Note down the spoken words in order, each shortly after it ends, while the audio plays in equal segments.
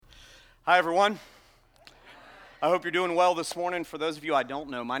Hi, everyone. I hope you're doing well this morning. For those of you I don't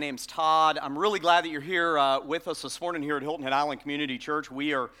know, my name's Todd. I'm really glad that you're here with us this morning here at Hilton Head Island Community Church.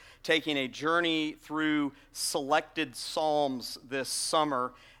 We are taking a journey through selected Psalms this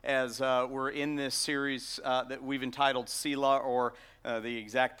summer as we're in this series that we've entitled Selah, or the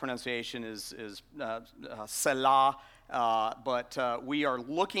exact pronunciation is Selah. But we are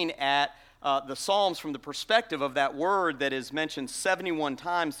looking at the Psalms from the perspective of that word that is mentioned 71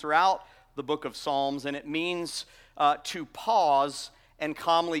 times throughout the book of Psalms, and it means to pause and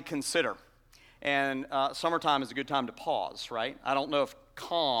calmly consider. And summertime is a good time to pause, right? I don't know if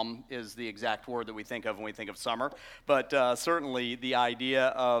calm is the exact word that we think of when we think of summer, but certainly the idea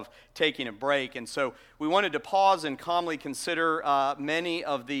of taking a break. And so we wanted to pause and calmly consider many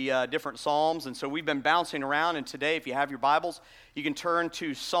of the different Psalms. And so we've been bouncing around, and today, if you have your Bibles, you can turn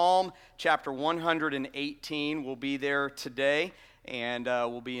to Psalm chapter 118. We'll be there today. And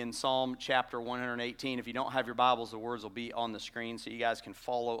we'll be in Psalm chapter 118. If you don't have your Bibles, the words will be on the screen so you guys can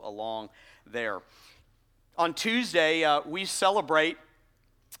follow along there. On Tuesday, we celebrate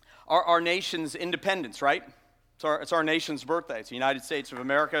our nation's independence, right? It's our nation's birthday. It's the United States of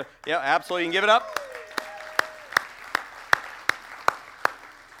America. Yeah, absolutely. You can give it up.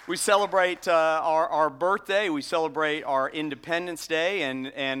 We celebrate our birthday. We celebrate our Independence Day.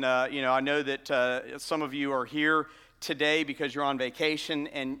 And I know that some of you are here today because you're on vacation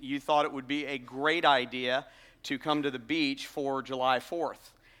and you thought it would be a great idea to come to the beach for July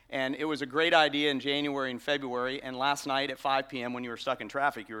 4th. And it was a great idea in January and February, and last night at 5 p.m. when you were stuck in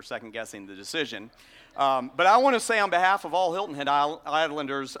traffic, you were second-guessing the decision. But I want to say on behalf of all Hilton Head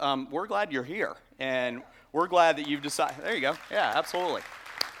Islanders, we're glad you're here, and we're glad that you've decided. There you go. Yeah, absolutely.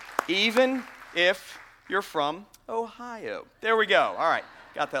 Even if you're from Ohio. There we go. All right.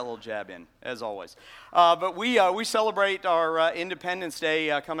 Got that little jab in, as always. But we celebrate our Independence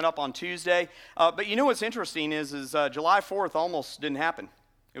Day coming up on Tuesday. But you know what's interesting is July 4th almost didn't happen.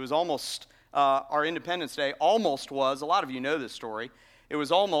 It was almost, our Independence Day almost was, a lot of you know this story, it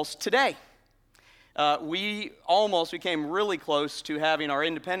was almost today. We came really close to having our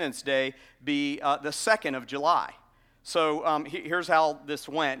Independence Day be the 2nd of July. So here's how this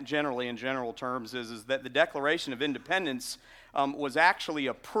went generally in general terms is that the Declaration of Independence was actually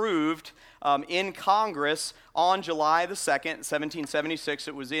approved in Congress on July the 2nd, 1776.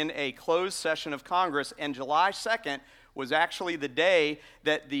 It was in a closed session of Congress, and July 2nd was actually the day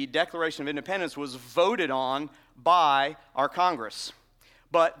that the Declaration of Independence was voted on by our Congress.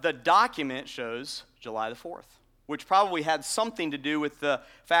 But the document shows July the 4th, which probably had something to do with the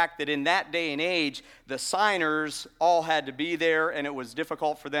fact that in that day and age, the signers all had to be there, and it was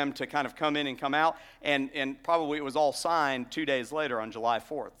difficult for them to kind of come in and come out, and probably it was all signed 2 days later on July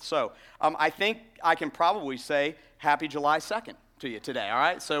 4th. So I think I can probably say Happy July 2nd to you today, all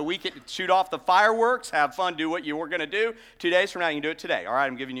right? So we can shoot off the fireworks, have fun, do what you were going to do. 2 days from now, you can do it today, all right?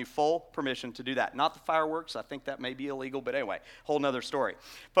 I'm giving you full permission to do that. Not the fireworks. I think that may be illegal, but anyway, whole nother story.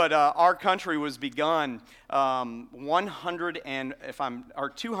 But our country was begun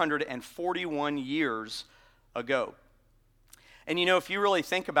 241 years ago. And you know, if you really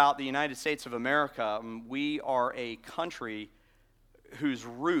think about the United States of America, we are a country whose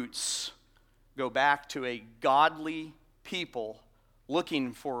roots go back to a godly people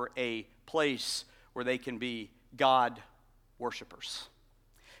looking for a place where they can be God worshipers.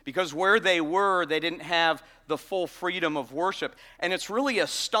 Because where they were, they didn't have the full freedom of worship. And it's really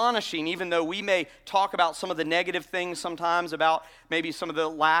astonishing, even though we may talk about some of the negative things sometimes, about maybe some of the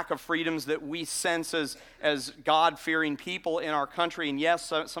lack of freedoms that we sense as God-fearing people in our country. And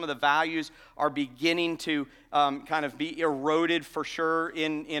yes, some of the values are beginning to kind of be eroded for sure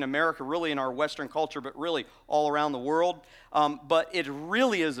in America, really in our Western culture, but really all around the world. But it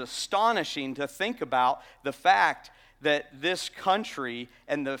really is astonishing to think about the fact that this country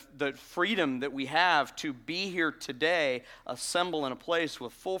and the freedom that we have to be here today, assemble in a place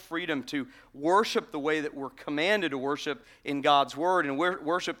with full freedom to worship the way that we're commanded to worship in God's Word and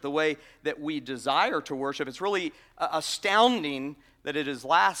worship the way that we desire to worship. It's really astounding that it has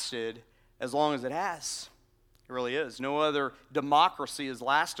lasted as long as it has. It really is. No other democracy has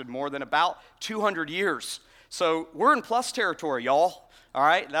lasted more than about 200 years. So we're in plus territory, y'all. All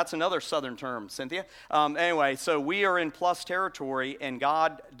right, that's another Southern term, Cynthia. Anyway, so we are in plus territory, and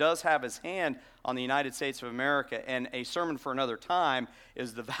God does have his hand on the United States of America. And a sermon for another time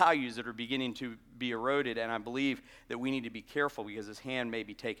is the values that are beginning to be eroded, and I believe that we need to be careful because his hand may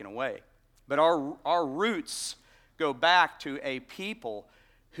be taken away. But our roots go back to a people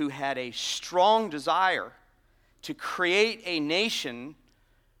who had a strong desire to create a nation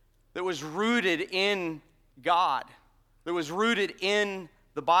that was rooted in God, that was rooted in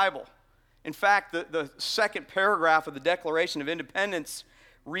the Bible. In fact, the second paragraph of the Declaration of Independence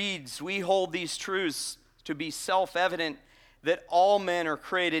reads, "We hold these truths to be self-evident, that all men are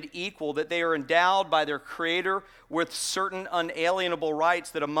created equal, that they are endowed by their Creator with certain unalienable rights,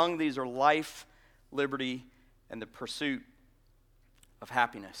 that among these are life, liberty, and the pursuit of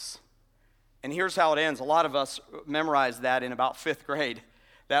happiness." And here's how it ends. A lot of us memorized that in about 5th grade,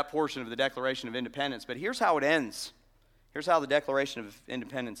 that portion of the Declaration of Independence. But here's how it ends. Here's how the Declaration of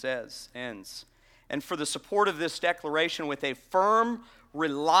Independence ends. "And for the support of this declaration, with a firm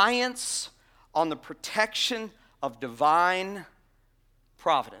reliance on the protection of divine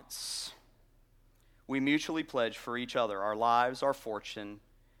providence, we mutually pledge for each other our lives, our fortune,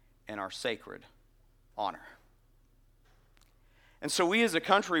 and our sacred honor." And so we as a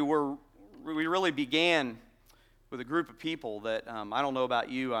country, we really began with a group of people that, I don't know about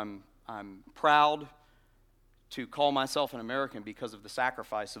you, I'm proud to call myself an American because of the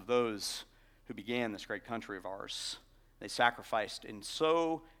sacrifice of those who began this great country of ours. They sacrificed in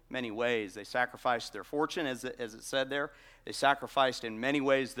so many ways. They sacrificed their fortune, as it said there. They sacrificed in many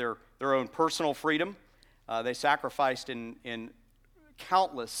ways their own personal freedom. They sacrificed in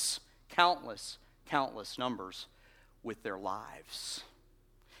countless numbers with their lives.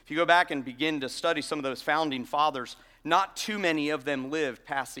 If you go back and begin to study some of those founding fathers, not too many of them lived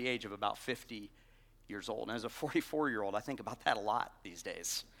past the age of about 50 years old. And as a 44-year-old, I think about that a lot these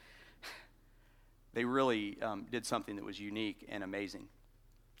days. They really did something that was unique and amazing.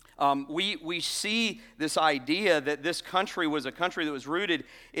 We see this idea that this country was a country that was rooted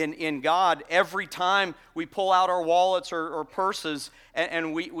in God. Every time we pull out our wallets or purses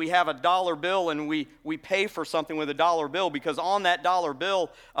and we have a dollar bill and we pay for something with a dollar bill, because on that dollar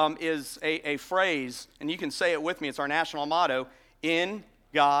bill is a phrase, and you can say it with me, it's our national motto: "In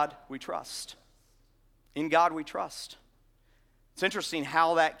God we trust." In God we trust. It's interesting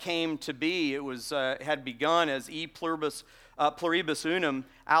how that came to be. It was had begun as e pluribus unum,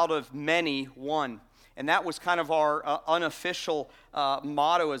 out of many one. And that was kind of our unofficial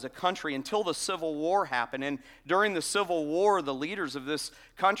motto as a country until the Civil War happened. And during the Civil War, the leaders of this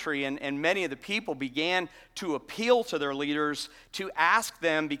country and many of the people began to appeal to their leaders to ask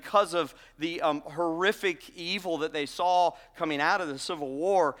them, because of the horrific evil that they saw coming out of the Civil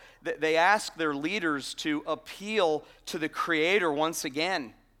War, that they asked their leaders to appeal to the Creator once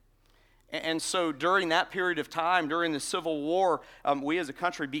again. And so during that period of time, during the Civil War, we as a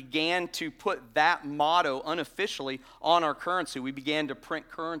country began to put that motto unofficially on our currency. We began to print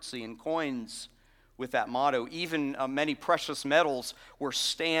currency and coins with that motto. Even many precious metals were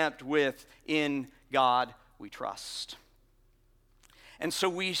stamped with "In God we trust." And so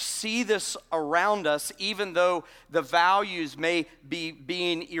we see this around us. Even though the values may be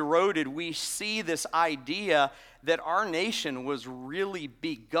being eroded, we see this idea that our nation was really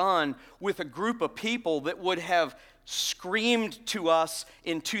begun with a group of people that would have screamed to us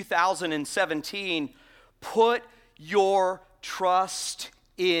in 2017, "Put your trust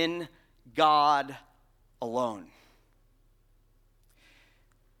in God alone."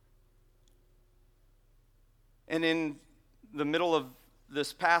 And in the middle of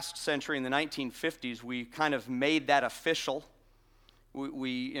this past century, in the 1950s, we kind of made that official.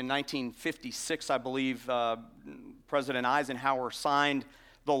 We in 1956, I believe, President Eisenhower signed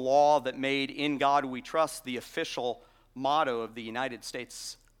the law that made "In God we trust" the official motto of the United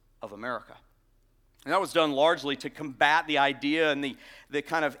States of America. And that was done largely to combat the idea and the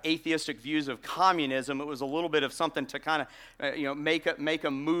kind of atheistic views of communism. It was a little bit of something to kind of make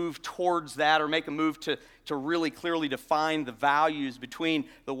a move towards that, or make a move to really clearly define the values between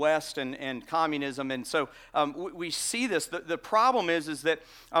the West and communism. And so we see this. The problem is that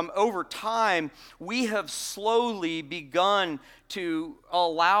over time we have slowly begun to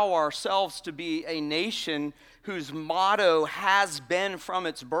allow ourselves to be a nation whose motto has been from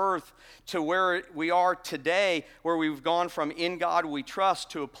its birth to where we are today, where we've gone from "In God we trust"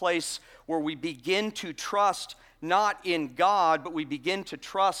 to a place where we begin to trust not in God, but we begin to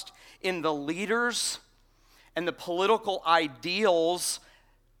trust in the leaders and the political ideals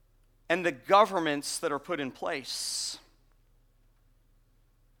and the governments that are put in place.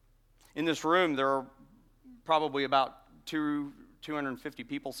 In this room, there are probably about 250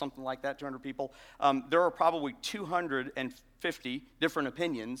 people, something like that, 200 people. There are probably 250 different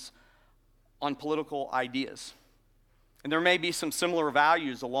opinions on political ideas. And there may be some similar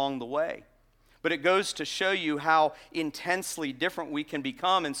values along the way. But it goes to show you how intensely different we can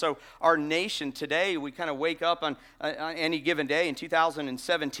become. And so our nation today, we kind of wake up on any given day in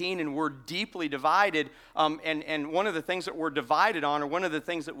 2017, and we're deeply divided. And one of the things that we're divided on, or one of the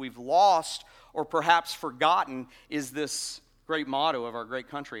things that we've lost or perhaps forgotten, is this great motto of our great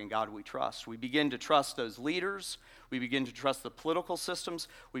country, "In God we trust." We begin to trust those leaders. We begin to trust the political systems.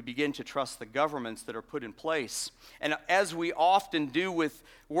 We begin to trust the governments that are put in place. And as we often do with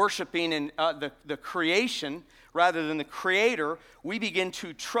worshiping in the creation rather than the Creator, we begin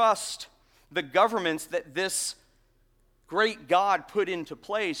to trust the governments that this great God put into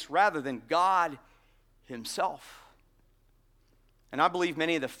place rather than God Himself. And I believe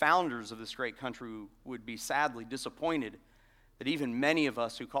many of the founders of this great country would be sadly disappointed that even many of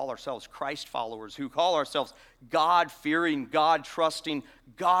us who call ourselves Christ followers, who call ourselves God-fearing, God-trusting,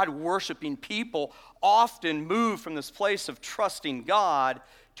 God-worshiping people, often move from this place of trusting God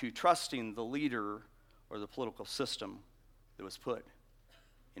to trusting the leader or the political system that was put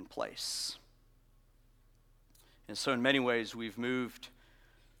in place. And so in many ways, we've moved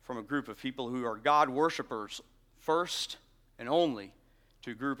from a group of people who are God worshipers first and only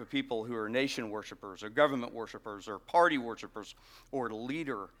to a group of people who are nation worshipers or government worshipers or party worshipers or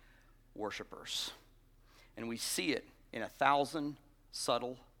leader worshipers. And we see it in 1,000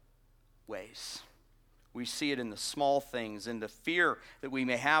 subtle ways. We see it in the small things, in the fear that we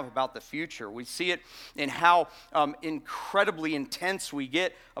may have about the future. We see it in how incredibly intense we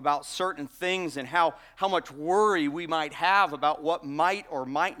get about certain things and how much worry we might have about what might or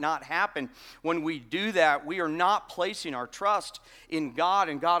might not happen. When we do that, we are not placing our trust in God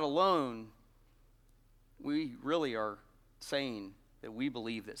and God alone. We really are saying that we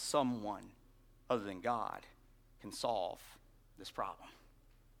believe that someone other than God can solve this problem.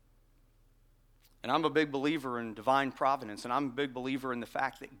 And I'm a big believer in divine providence, and I'm a big believer in the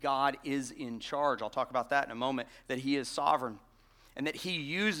fact that God is in charge. I'll talk about that in a moment, that He is sovereign, and that He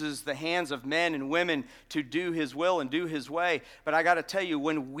uses the hands of men and women to do His will and do His way. But I got to tell you,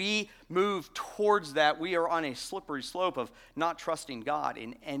 when we move towards that, we are on a slippery slope of not trusting God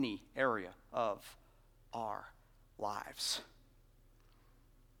in any area of our lives.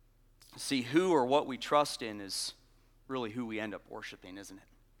 See, who or what we trust in is really who we end up worshiping, isn't it?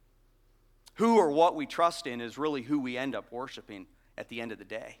 Who or what we trust in is really who we end up worshiping at the end of the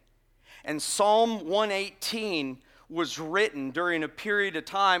day. And Psalm 118 was written during a period of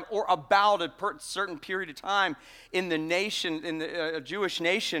time, or about a certain period of time in the nation, in the Jewish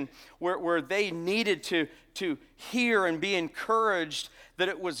nation, where they needed to hear and be encouraged that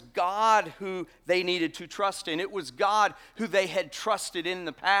it was God who they needed to trust in. It was God who they had trusted in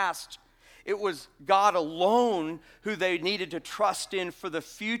the past. It was God alone who they needed to trust in for the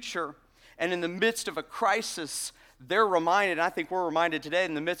future. And in the midst of a crisis, they're reminded, and I think we're reminded today,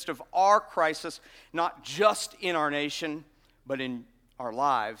 in the midst of our crisis, not just in our nation, but in our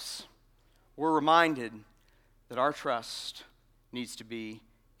lives, we're reminded that our trust needs to be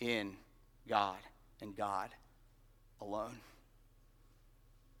in God and God alone.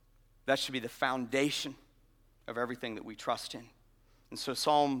 That should be the foundation of everything that we trust in. And so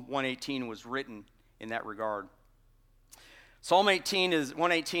Psalm 118 was written in that regard. Psalm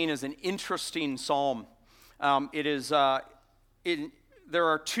 118 is an interesting psalm. There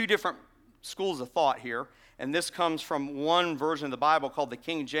are two different schools of thought here, and this comes from one version of the Bible called the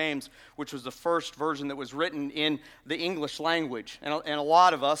King James, which was the first version that was written in the English language. And a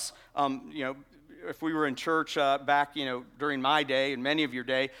lot of us, if we were in church back, during my day and many of your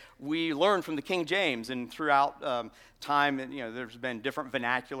day, we learned from the King James, and throughout time, there's been different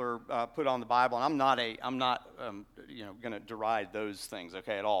vernacular put on the Bible, and I'm not going to deride those things,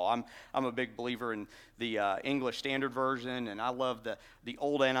 okay, at all. I'm a big believer in the English Standard Version, and I love the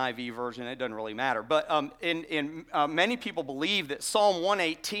old NIV version. It doesn't really matter, but many people believe that Psalm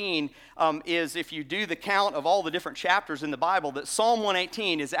 118 is, if you do the count of all the different chapters in the Bible, that Psalm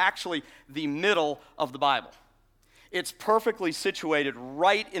 118 is actually the middle of the Bible. It's perfectly situated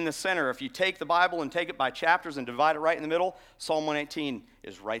right in the center. If you take the Bible and take it by chapters and divide it right in the middle, Psalm 118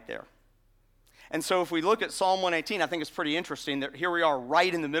 is right there. And so if we look at Psalm 118, I think it's pretty interesting that here we are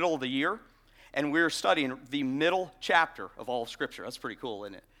right in the middle of the year, and we're studying the middle chapter of all of Scripture. That's pretty cool,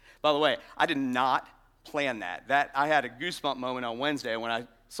 isn't it? By the way, I did not plan that. I had a goosebump moment on Wednesday when I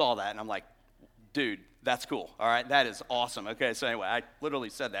saw that, and I'm like, dude, that's cool. All right, that is awesome. Okay, so anyway, I literally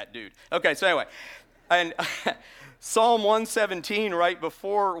said that, dude. Okay, so anyway, and Psalm 117, right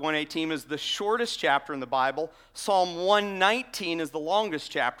before 118, is the shortest chapter in the Bible. Psalm 119 is the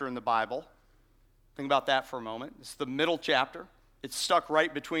longest chapter in the Bible. Think about that for a moment. It's the middle chapter. It's stuck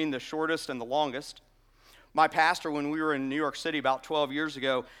right between the shortest and the longest. My pastor, when we were in New York City about 12 years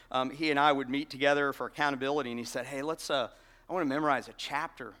ago, he and I would meet together for accountability, and he said, hey, I want to memorize a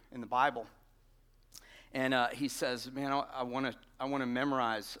chapter in the Bible. And he says, man, I want to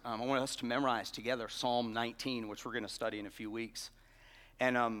memorize, I want us to memorize together Psalm 19, which we're going to study in a few weeks.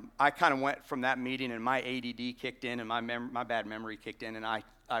 And I kind of went from that meeting, and my ADD kicked in, and my bad memory kicked in, and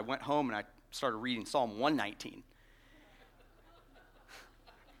I went home and I started reading Psalm 119.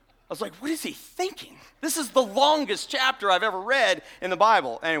 I was like, what is he thinking? This is the longest chapter I've ever read in the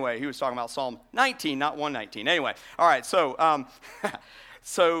Bible. Anyway, he was talking about Psalm 19, not 119. Anyway, all right, so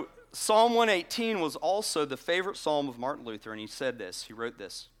so Psalm 118 was also the favorite psalm of Martin Luther, and he wrote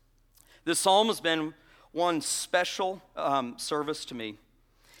this. This psalm has been one special service to me.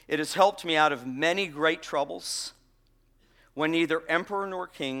 It has helped me out of many great troubles when neither emperor nor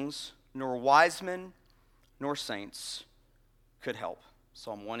kings, nor wise men, nor saints could help.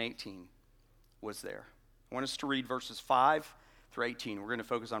 Psalm 118 was there. I want us to read verses 5 through 18. We're going to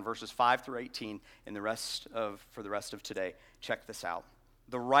focus on verses 5 through 18 for the rest of today. Check this out.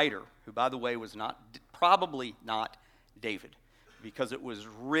 The writer, who by the way was probably not David, because it was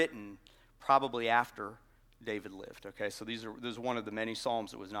written probably after David lived. Okay, so this is one of the many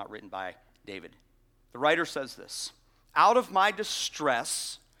psalms that was not written by David. The writer says this: out of my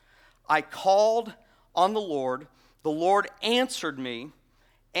distress, I called on the Lord. The Lord answered me,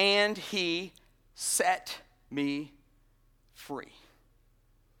 and he set me free.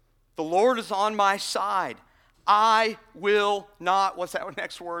 The Lord is on my side. I will not, what's that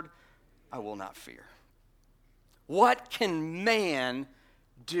next word? I will not fear. What can man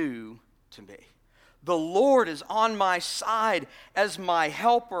do to me? The Lord is on my side as my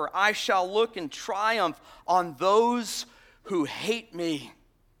helper. I shall look in triumph on those who hate me.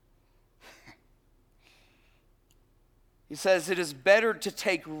 He says, it is better to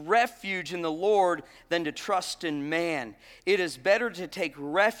take refuge in the Lord than to trust in man. It is better to take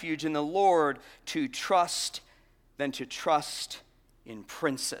refuge in the Lord than to trust in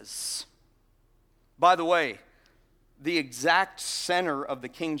princes. By the way, the exact center of the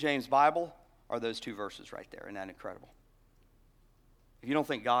King James Bible are those two verses right there. Isn't that incredible? If you don't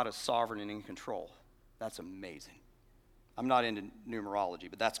think God is sovereign and in control, that's amazing. I'm not into numerology,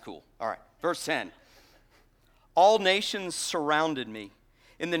 but that's cool. All right, verse 10. All nations surrounded me.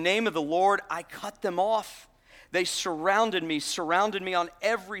 In the name of the Lord, I cut them off. They surrounded me on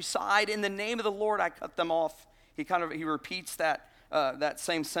every side. In the name of the Lord, I cut them off. He repeats that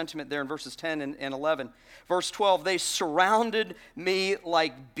same sentiment there in verses 10 and 11. Verse 12, they surrounded me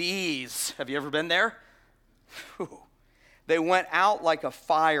like bees. Have you ever been there? Whew. They went out like a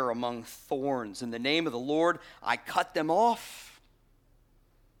fire among thorns. In the name of the Lord, I cut them off.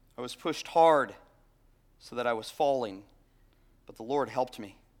 I was pushed hard so that I was falling, but the Lord helped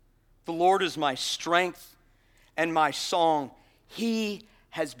me. The Lord is my strength and my song. He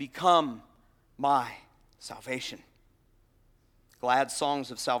has become my salvation. Glad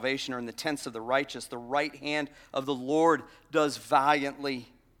songs of salvation are in the tents of the righteous. The right hand of the Lord does valiantly.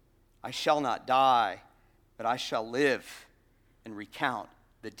 I shall not die, but I shall live and recount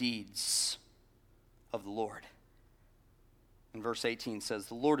the deeds of the Lord. And verse 18 says,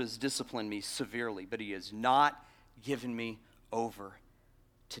 the Lord has disciplined me severely, but he has not given me over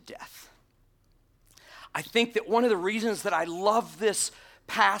to death. I think that one of the reasons that I love this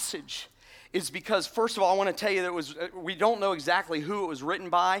passage is because, first of all, I want to tell you that we don't know exactly who it was written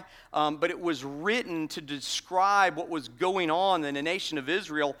by, but it was written to describe what was going on in the nation of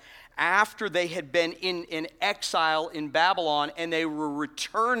Israel after they had been in exile in Babylon and they were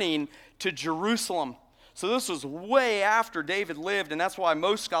returning to Jerusalem. So this was way after David lived, and that's why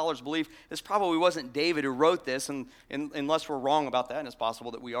most scholars believe this probably wasn't David who wrote this, and unless we're wrong about that, and it's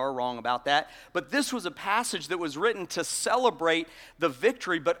possible that we are wrong about that. But this was a passage that was written to celebrate the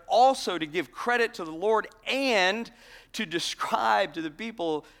victory, but also to give credit to the Lord and to describe to the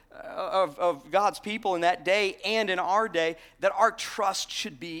people of God's people in that day and in our day that our trust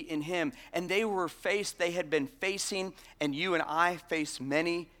should be in him. And they had been facing, and you and I face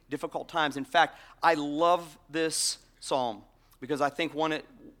many difficult times. In fact, I love this psalm because I think one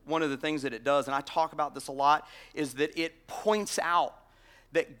of the things that it does, and I talk about this a lot, is that it points out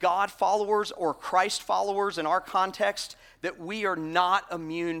that God followers or Christ followers in our context, that we are not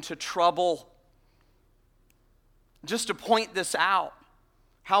immune to trouble. Just to point this out,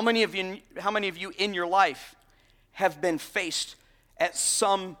 how many of you in your life have been faced at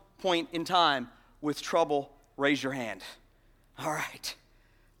some point in time with trouble? Raise your hand. All right.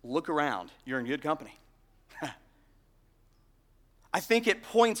 Look around. You're in good company. I think it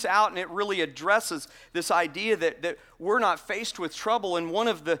points out and it really addresses this idea that we're not faced with trouble. And one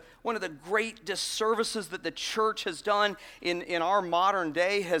of the great disservices that the church has done in our modern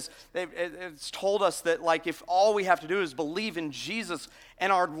day it's told us that, like, if all we have to do is believe in Jesus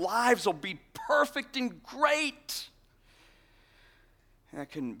and our lives will be perfect and great. And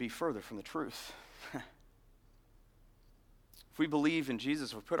that couldn't be further from the truth. If we believe in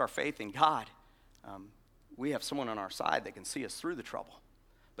Jesus, we put our faith in God, we have someone on our side that can see us through the trouble.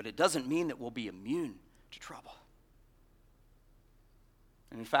 But it doesn't mean that we'll be immune to trouble.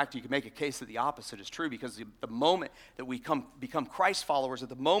 And in fact, you can make a case that the opposite is true, because the moment that we become Christ followers, at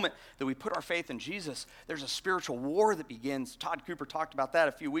the moment that we put our faith in Jesus, there's a spiritual war that begins. Todd Cooper talked about that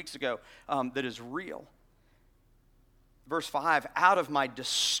a few weeks ago, that is real. Verse 5, out of my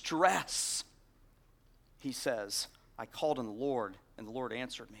distress, he says, I called on the Lord, and the Lord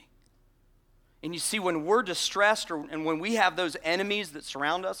answered me. And you see, when we're distressed, and when we have those enemies that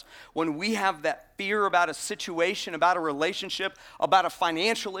surround us, when we have that fear about a situation, about a relationship, about a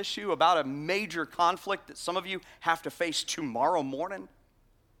financial issue, about a major conflict that some of you have to face tomorrow morning,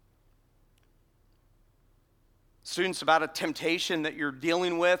 students, about a temptation that you're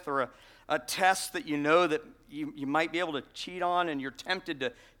dealing with, or a test that you know that you might be able to cheat on, and you're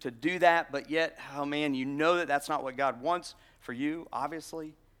tempted to do that, but yet, oh man, you know that that's not what God wants for you,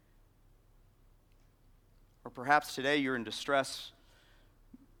 obviously. Or perhaps today you're in distress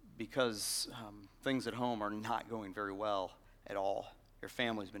because things at home are not going very well at all. Your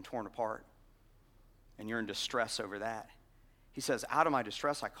family's been torn apart, and you're in distress over that. He says, out of my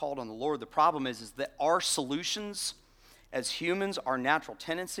distress I called on the Lord. The problem is that our solutions as humans, our natural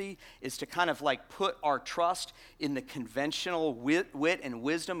tendency is to kind of like put our trust in the conventional wit and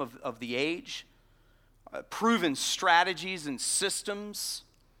wisdom of the age, proven strategies and systems,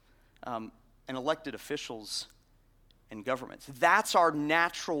 and elected officials and governments. That's our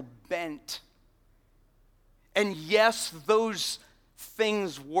natural bent. And yes, those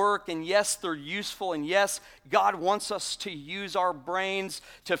things work, and yes, they're useful, and yes, God wants us to use our brains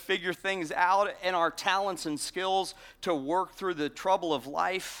to figure things out, and our talents and skills to work through the trouble of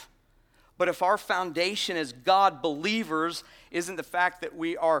life. But if our foundation as God believers isn't the fact that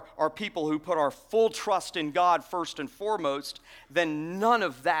we are people who put our full trust in God first and foremost, then none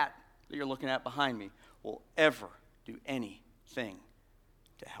of that you're looking at behind me will ever do anything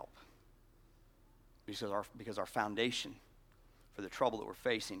to help. Because our foundation for the trouble that we're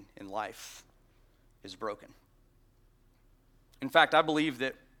facing in life is broken. In fact, I believe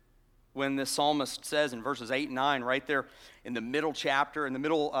that when this psalmist says in verses 8 and 9, right there in the middle chapter, in the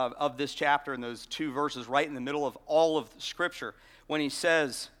middle of this chapter, in those two verses, right in the middle of all of Scripture, when he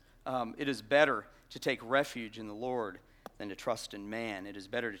says, it is better to take refuge in the Lord than to trust in man. It is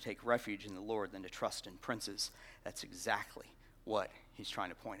better to take refuge in the Lord than to trust in princes. That's exactly what he's trying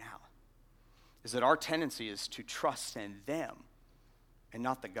to point out. Is that our tendency is to trust in them and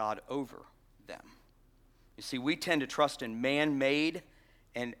not the God over them. You see, we tend to trust in man-made,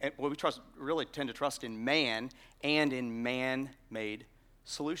 really tend to trust in man and in man-made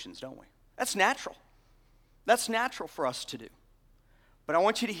solutions, don't we? That's natural. That's natural for us to do. But I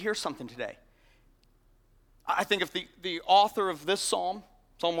want you to hear something today. I think if the author of this psalm,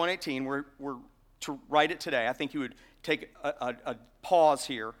 Psalm 118, were to write it today, I think he would take a pause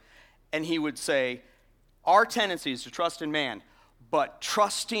here, and he would say, our tendency is to trust in man, but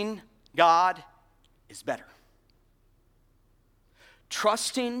trusting God is better.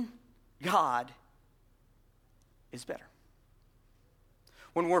 Trusting God is better.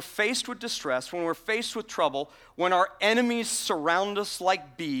 When we're faced with distress, when we're faced with trouble, when our enemies surround us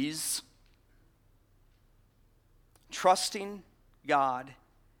like bees, trusting God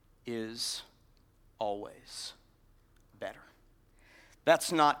is always better.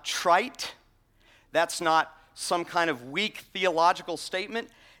 That's not trite. That's not some kind of weak theological statement.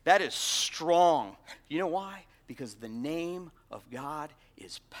 That is strong. You know why? Because the name of God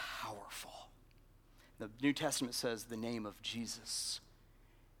is powerful. The New Testament says the name of Jesus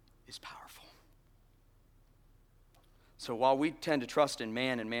is powerful. So while we tend to trust in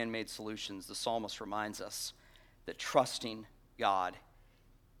man and man-made solutions, the psalmist reminds us that trusting God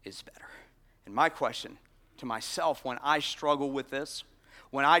is better. And my question to myself when I struggle with this,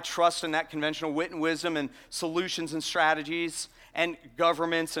 when I trust in that conventional wit and wisdom and solutions and strategies and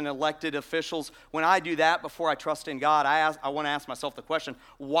governments and elected officials, when I do that before I trust in God, I want to ask myself the question,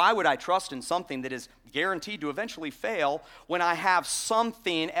 why would I trust in something that is guaranteed to eventually fail when I have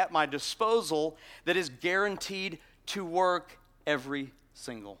something at my disposal that is guaranteed to work every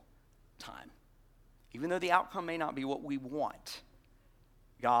single time? Even though the outcome may not be what we want,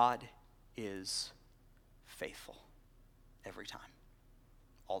 God is faithful every time,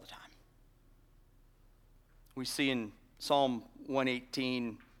 all the time. We see in Psalm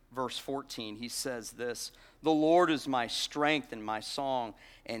 118, verse 14, he says this, "The Lord is my strength and my song,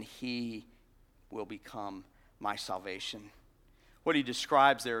 and he will become my salvation." what he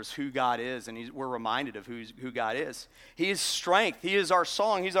describes there is who God is, and we're reminded of who God is. He is strength. He is our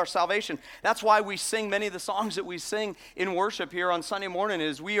song. He's our salvation. That's why we sing many of the songs that we sing in worship here on Sunday morning,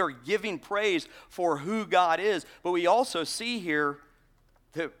 is we are giving praise for who God is. But we also see here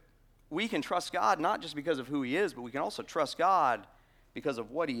that we can trust God not just because of who he is, but we can also trust God because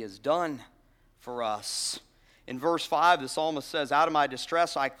of what he has done for us. In verse 5, the psalmist says, out of my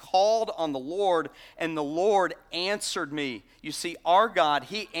distress, I called on the Lord, and the Lord answered me. You see, our God,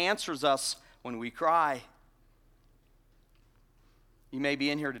 he answers us when we cry. You may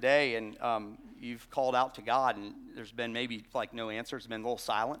be in here today, and you've called out to God, and there's been maybe like no answer. It's been a little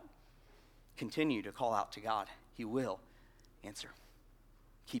silent. Continue to call out to God. He will answer.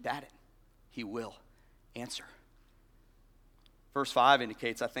 Keep at it. He will answer. Verse 5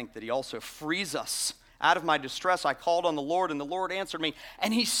 indicates, I think, that he also frees us. Out of my distress, I called on the Lord, and the Lord answered me,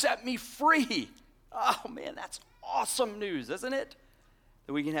 and he set me free. Oh, man, that's awesome news, isn't it?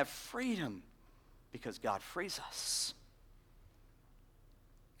 That we can have freedom because God frees us.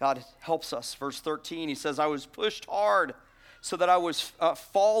 God helps us. Verse 13, he says, I was pushed hard so that I was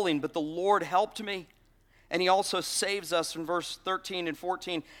falling, but the Lord helped me. And he also saves us in verse 13 and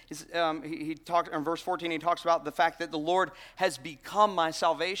 14. In verse 14, he talks about the fact that the Lord has become my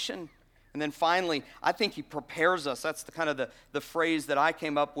salvation. And then finally, I think he prepares us. That's the phrase that I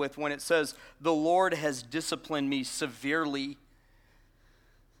came up with when it says, the Lord has disciplined me severely,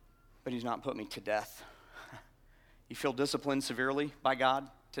 but he's not put me to death. You feel disciplined severely by God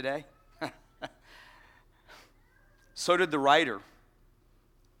today? So did the writer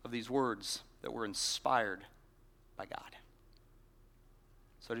of these words that were inspired by God.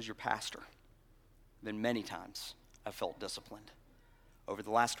 So does your pastor. Then many times I felt disciplined. Over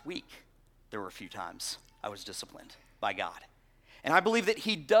the last week, there were a few times I was disciplined by God. And I believe that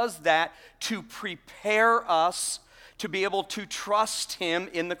he does that to prepare us to be able to trust him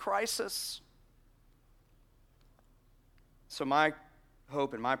in the crisis. So my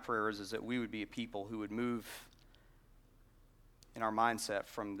hope and my prayer is that we would be a people who would move in our mindset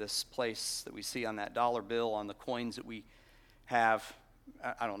from this place that we see on that dollar bill, on the coins that we have.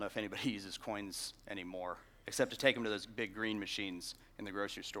 I don't know if anybody uses coins anymore, except to take them to those big green machines in the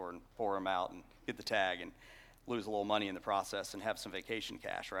grocery store and pour them out and get the tag and lose a little money in the process and have some vacation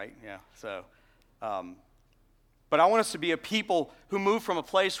cash, right? Yeah. So, but I want us to be a people who move from a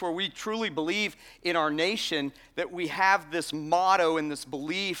place where we truly believe in our nation, that we have this motto and this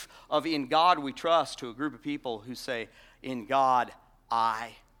belief of in God we trust, to a group of people who say, in God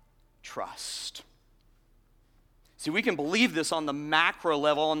I trust. See, we can believe this on the macro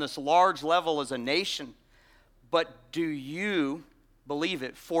level, on this large level as a nation, but do you believe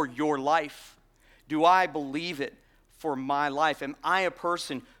it for your life? Do I believe it for my life? Am I a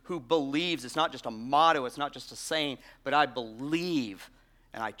person who believes? It's not just a motto, it's not just a saying, but I believe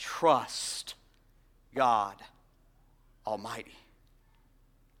and I trust God Almighty.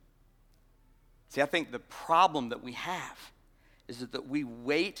 See, I think the problem that we have is that we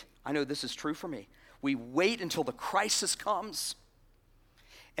wait. I know this is true for me. We wait until the crisis comes,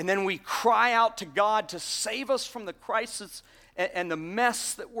 and then we cry out to God to save us from the crisis and the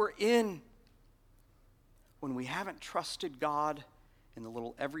mess that we're in, when we haven't trusted God in the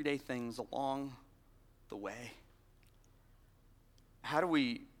little everyday things along the way. How do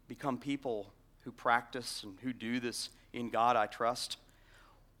we become people who practice and who do this in God I trust?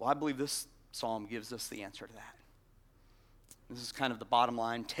 Well, I believe this psalm gives us the answer to that. This is kind of the bottom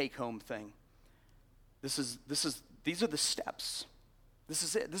line take-home thing. These are the steps. This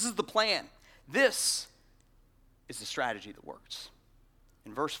is it. This is the plan. This is the strategy that works.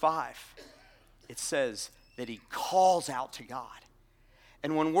 In verse 5, it says that he calls out to God.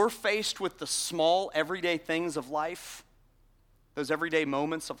 And when we're faced with the small, everyday things of life, those everyday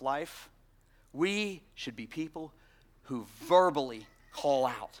moments of life, we should be people who verbally call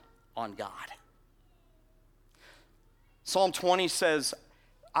out on God. Psalm 20 says,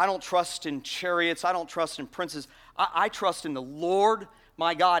 I don't trust in chariots, I don't trust in princes, I trust in the Lord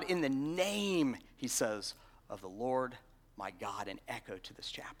my God, in the name, he says, of the Lord my God, an echo to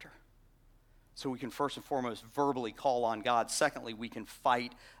this chapter. So we can first and foremost verbally call on God. Secondly, we can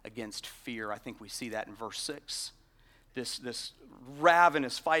fight against fear. I think we see that in verse 6. This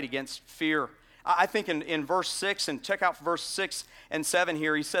ravenous fight against fear. I think in verse 6, and check out verse 6 and 7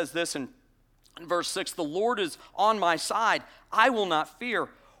 here, he says this in verse 6, the Lord is on my side, I will not fear.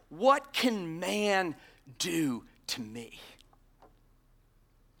 What can man do to me?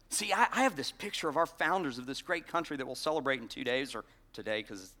 See, I have this picture of our founders of this great country that we'll celebrate in 2 days, or today,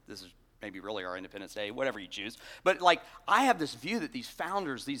 because this is maybe really our Independence Day, whatever you choose. But like, I have this view that these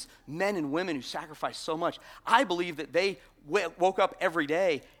founders, these men and women who sacrificed so much, I believe that they woke up every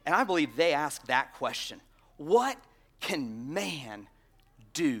day, and I believe they asked that question: what can man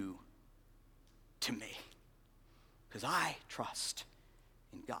do to me? Because I trust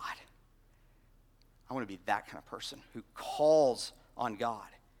in God. I want to be that kind of person who calls on God,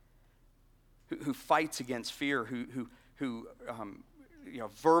 who fights against fear, who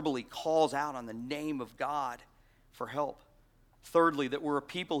verbally calls out on the name of God for help. Thirdly, that we're a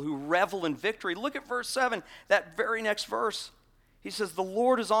people who revel in victory. Look at verse 7, that very next verse. He says, "The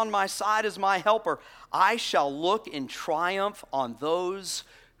Lord is on my side as my helper. I shall look in triumph on those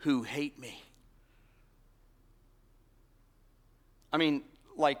who hate me." I mean,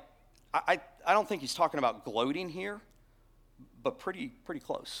 like, I don't think he's talking about gloating here, but pretty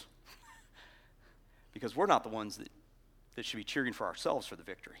close. Because we're not the ones that should be cheering for ourselves for the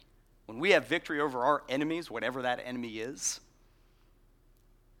victory. When we have victory over our enemies, whatever that enemy is,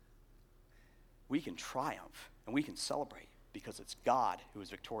 we can triumph and we can celebrate because it's God who is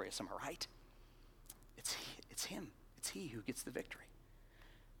victorious. Am I right? It's him. It's he who gets the victory.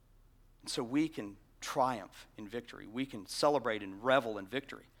 And so we can triumph in victory. We can celebrate and revel in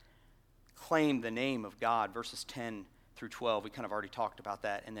victory. Claim the name of God, verses 10 through 12. We kind of already talked about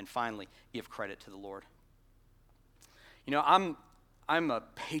that. And then finally, give credit to the Lord. You know, I'm a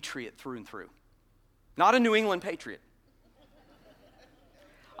patriot through and through. Not a New England patriot.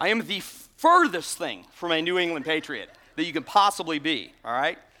 I am the furthest thing from a New England patriot that you can possibly be, all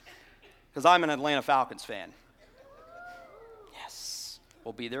right? Because I'm an Atlanta Falcons fan. Yes,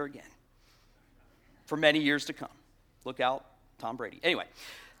 we'll be there again for many years to come. Look out, Tom Brady. Anyway,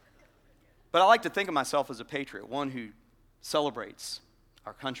 but I like to think of myself as a patriot, one who celebrates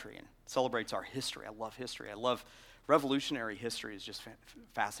our country and celebrates our history. I love history. I love revolutionary history. Is just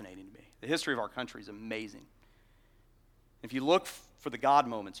fascinating to me. The history of our country is amazing. If you look for the God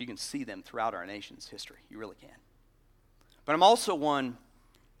moments, you can see them throughout our nation's history. You really can. But I'm also one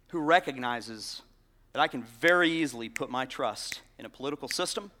who recognizes that I can very easily put my trust in a political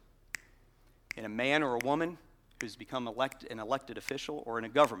system, in a man or a woman who's become an elected official, or in a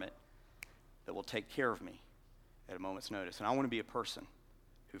government that will take care of me at a moment's notice. And I want to be a person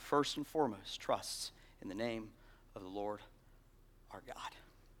who first and foremost trusts in the name of the Lord our God.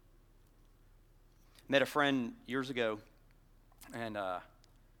 Met a friend years ago, and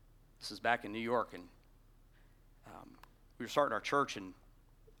this is back in New York, and we were starting our church, and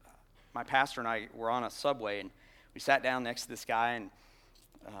my pastor and I were on a subway, and we sat down next to this guy, and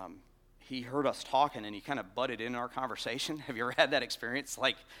he heard us talking, and he kind of butted in our conversation. Have you ever had that experience?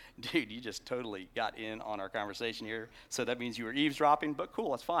 Like, dude, you just totally got in on our conversation here, so that means you were eavesdropping, but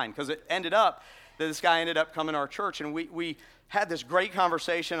cool, that's fine, because it ended up that this guy ended up coming to our church, and we had this great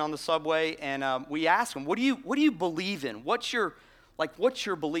conversation on the subway, and we asked him, what do you believe in? What's your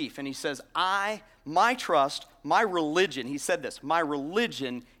belief? And he says, my trust, my religion, he said this, my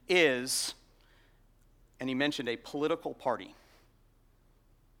religion is, and he mentioned a political party.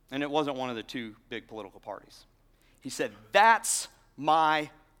 And it wasn't one of the two big political parties. He said, that's my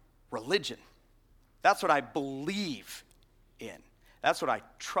religion. That's what I believe in. That's what I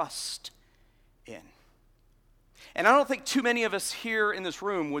trust in. And I don't think too many of us here in this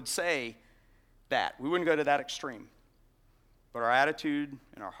room would say that. We wouldn't go to that extreme. But our attitude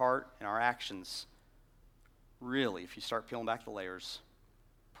and our heart and our actions really, if you start peeling back the layers,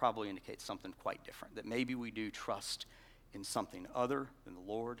 probably indicates something quite different. That maybe we do trust in something other than the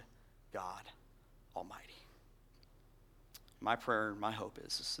Lord God Almighty. My prayer and my hope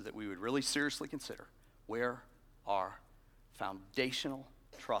is that we would really seriously consider where our foundational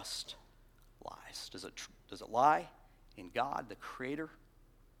trust lies. Does it lie in God, the Creator,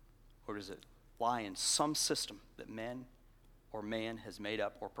 or does it lie in some system that man has made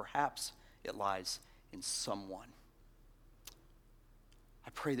up, or perhaps it lies in someone? I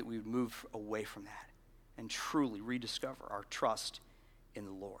pray that we would move away from that and truly rediscover our trust in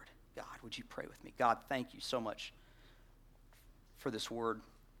the Lord. God, would you pray with me? God, thank you so much for this word.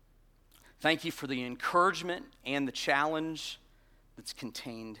 Thank you for the encouragement and the challenge that's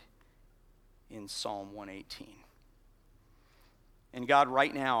contained in Psalm 118. And God,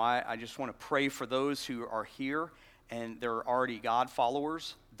 right now, I just want to pray for those who are here and they're already God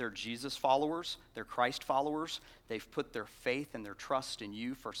followers, they're Jesus followers, they're Christ followers. They've put their faith and their trust in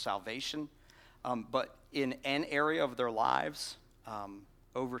you for salvation. But in an area of their lives,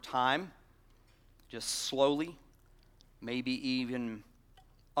 over time, just slowly, maybe even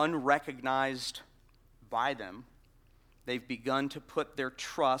unrecognized by them, they've begun to put their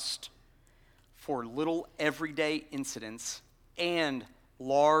trust for little everyday incidents and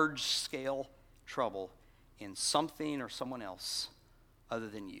large-scale trouble in something or someone else other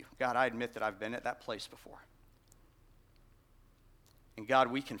than you. God, I admit that I've been at that place before. And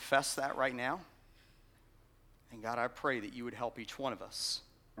God, we confess that right now. And God, I pray that you would help each one of us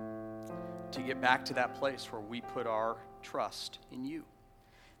to get back to that place where we put our trust in you.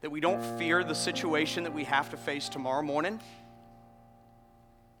 That we don't fear the situation that we have to face tomorrow morning,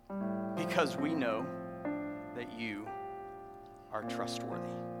 because we know that you are trustworthy.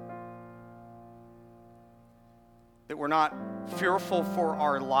 That we're not fearful for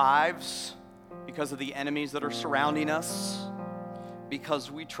our lives because of the enemies that are surrounding us,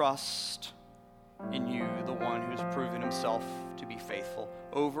 because we trust in you, the one who's proven himself to be faithful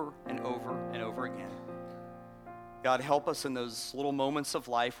over and over and over again. God, help us in those little moments of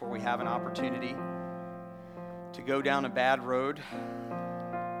life where we have an opportunity to go down a bad road,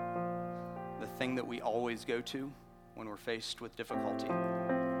 the thing that we always go to when we're faced with difficulty.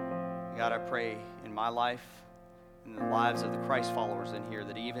 God, I pray in my life, in the lives of the Christ followers in here,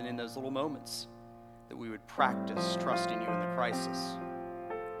 that even in those little moments, that we would practice trusting you in the crisis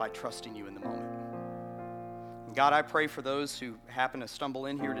by trusting you in the moment. And God, I pray for those who happen to stumble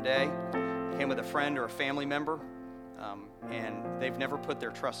in here today, came with a friend or a family member, and they've never put their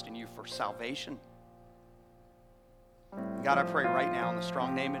trust in you for salvation. God, I pray right now in the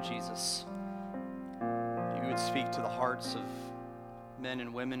strong name of Jesus, you would speak to the hearts of men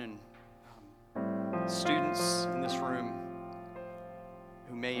and women and students in this room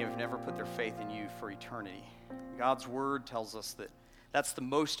who may have never put their faith in you for eternity. God's word tells us that that's the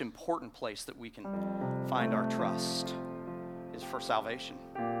most important place that we can find our trust, is for salvation.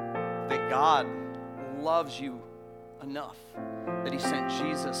 That God loves you enough that he sent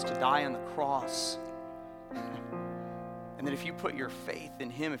Jesus to die on the cross. And that if you put your faith in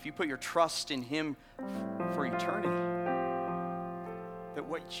him, if you put your trust in him for eternity, that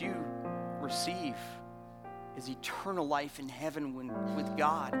what you receive is eternal life in heaven with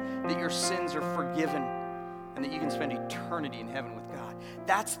God, that your sins are forgiven, and that you can spend eternity in heaven with God.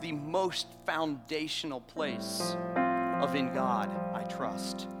 That's the most foundational place of in God I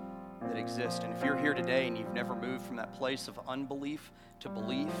trust that exists. And if you're here today and you've never moved from that place of unbelief to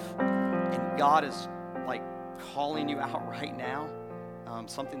belief, and God is like calling you out right now,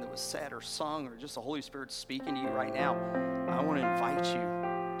 something that was said or sung, or just the Holy Spirit speaking to you right now, I want to invite you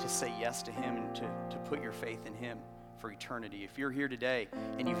to say yes to him and to put your faith in him for eternity. If you're here today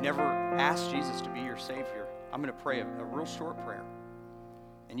and you've never asked Jesus to be your Savior, I'm going to pray a real short prayer.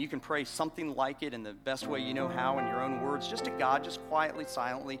 And you can pray something like it in the best way you know how, in your own words, just to God, just quietly,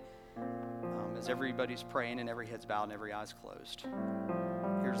 silently, as everybody's praying and every head's bowed and every eye's closed.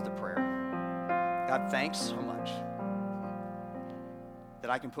 Here's the prayer. God, thanks so much that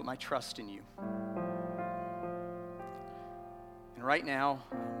I can put my trust in you. And right now,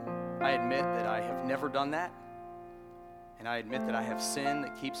 I admit that I have never done that. And I admit that I have sin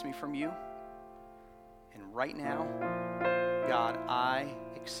that keeps me from you. And right now, God, I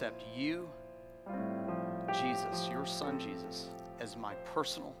accept you, Jesus, your son Jesus, as my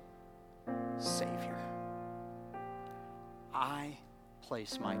personal Savior. I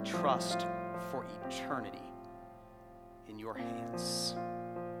place my trust for eternity in your hands.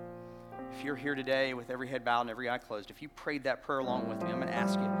 If you're here today with every head bowed and every eye closed, if you prayed that prayer along with me, I'm going to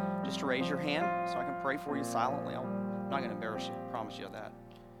ask you just to raise your hand so I can pray for you silently. I'm not going to embarrass you, I promise you that.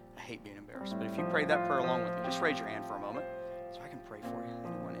 I hate being embarrassed. But if you prayed that prayer along with me, just raise your hand for a moment so I can pray for you.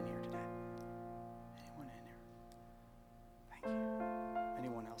 Anyone in here today? Anyone in here? Thank you.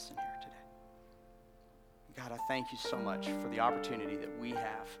 Anyone else in here today? God, I thank you so much for the opportunity that we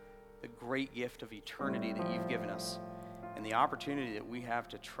have, the great gift of eternity that you've given us, and the opportunity that we have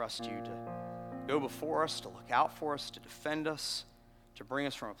to trust you to go before us, to look out for us, to defend us, to bring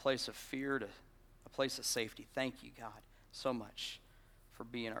us from a place of fear to a place of safety. Thank you, God, so much for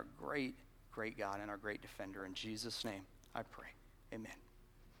being our great, great God and our great defender. In Jesus' name, I pray. Amen.